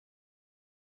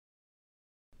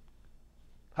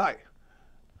Hi,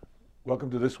 welcome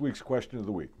to this week's Question of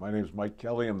the Week. My name is Mike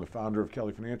Kelly. I'm the founder of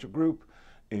Kelly Financial Group,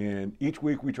 and each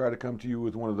week we try to come to you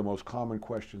with one of the most common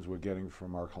questions we're getting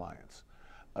from our clients.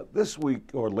 This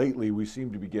week, or lately, we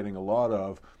seem to be getting a lot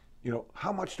of,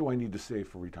 how much do I need to save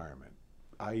for retirement?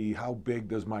 I.e., how big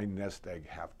does my nest egg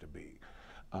have to be?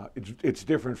 It's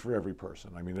different for every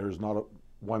person. I mean, there's not a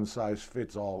one size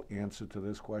fits all answer to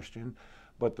this question.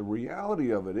 But the reality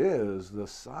of it is the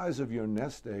size of your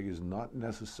nest egg is not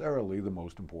necessarily the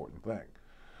most important thing.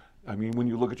 I mean, when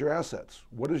you look at your assets,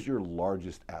 what is your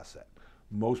largest asset?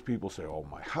 Most people say, oh,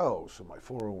 my house or my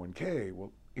 401k.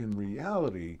 Well, in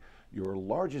reality, your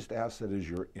largest asset is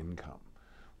your income.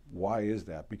 Why is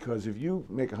that? Because if you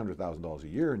make $100,000 a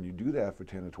year and you do that for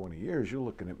 10 or 20 years, you're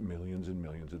looking at millions and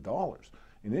millions of dollars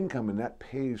in income, and that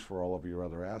pays for all of your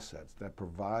other assets. That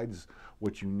provides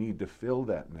what you need to fill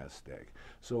that nest egg.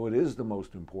 So it is the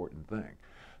most important thing.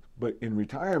 But in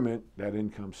retirement, that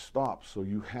income stops, so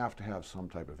you have to have some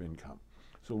type of income.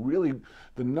 So really,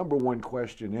 the number one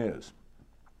question is,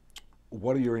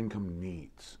 what are your income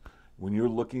needs? When you're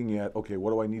looking at, okay,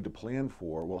 what do I need to plan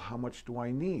for? Well, how much do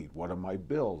I need? What are my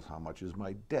bills? How much is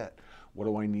my debt? What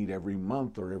do I need every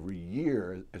month or every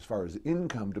year as far as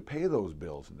income to pay those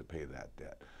bills and to pay that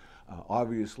debt?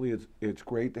 Obviously, it's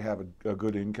great to have a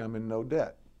good income and no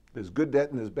debt. There's good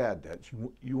debt and there's bad debt.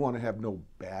 You want to have no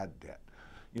bad debt.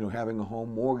 Having a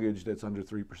home mortgage that's under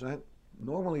 3%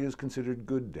 normally is considered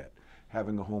good debt.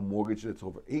 Having a home mortgage that's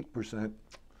over 8%,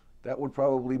 that would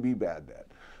probably be bad debt.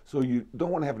 So you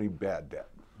don't want to have any bad debt.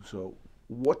 So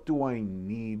what do I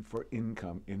need for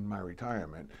income in my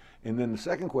retirement? And then the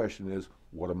second question is,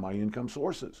 what are my income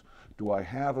sources? Do I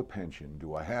have a pension?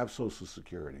 Do I have Social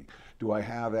Security? Do I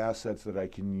have assets that I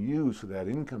can use for that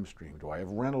income stream? Do I have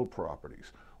rental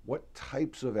properties? What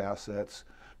types of assets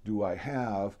do I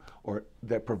have or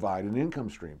that provide an income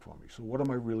stream for me? So what am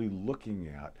I really looking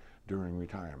at during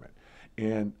retirement?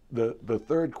 And the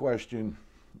third question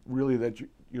really that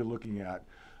you're looking at,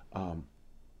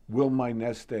 will my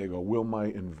nest egg or will my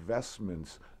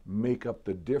investments make up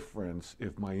the difference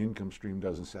if my income stream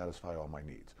doesn't satisfy all my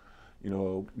needs?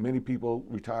 Many people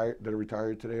that are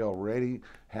retired today already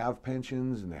have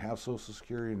pensions and they have Social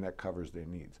Security and that covers their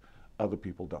needs. Other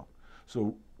people don't.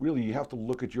 So really you have to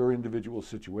look at your individual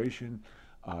situation.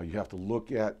 You have to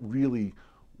look at really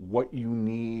what you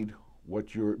need,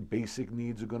 what your basic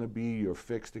needs are going to be, your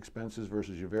fixed expenses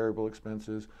versus your variable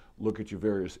expenses. Look at your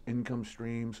various income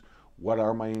streams. What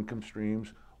are my income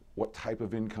streams? What type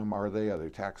of income are they? Are they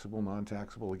taxable,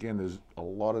 non-taxable? Again, there's a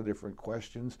lot of different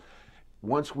questions.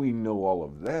 Once we know all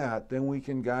of that, then we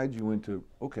can guide you into,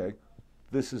 okay,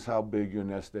 this is how big your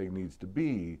nest egg needs to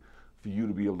be for you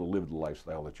to be able to live the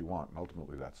lifestyle that you want. And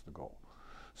ultimately, that's the goal.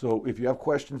 So if you have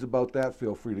questions about that,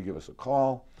 feel free to give us a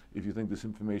call. If you think this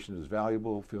information is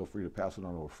valuable, feel free to pass it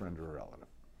on to a friend or a relative.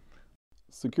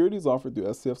 Securities offered through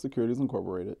SCF Securities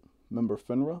Incorporated, member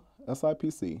FINRA,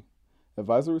 SIPC.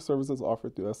 Advisory services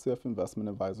offered through SCF Investment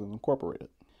Advisors Incorporated.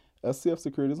 SCF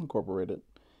Securities Incorporated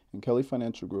and Kelly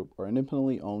Financial Group are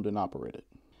independently owned and operated.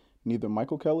 Neither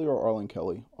Michael Kelly or Arlen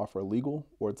Kelly offer legal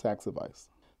or tax advice.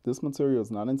 This material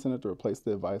is not intended to replace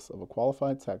the advice of a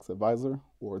qualified tax advisor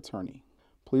or attorney.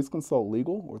 Please consult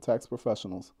legal or tax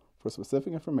professionals for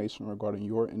specific information regarding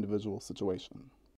your individual situation.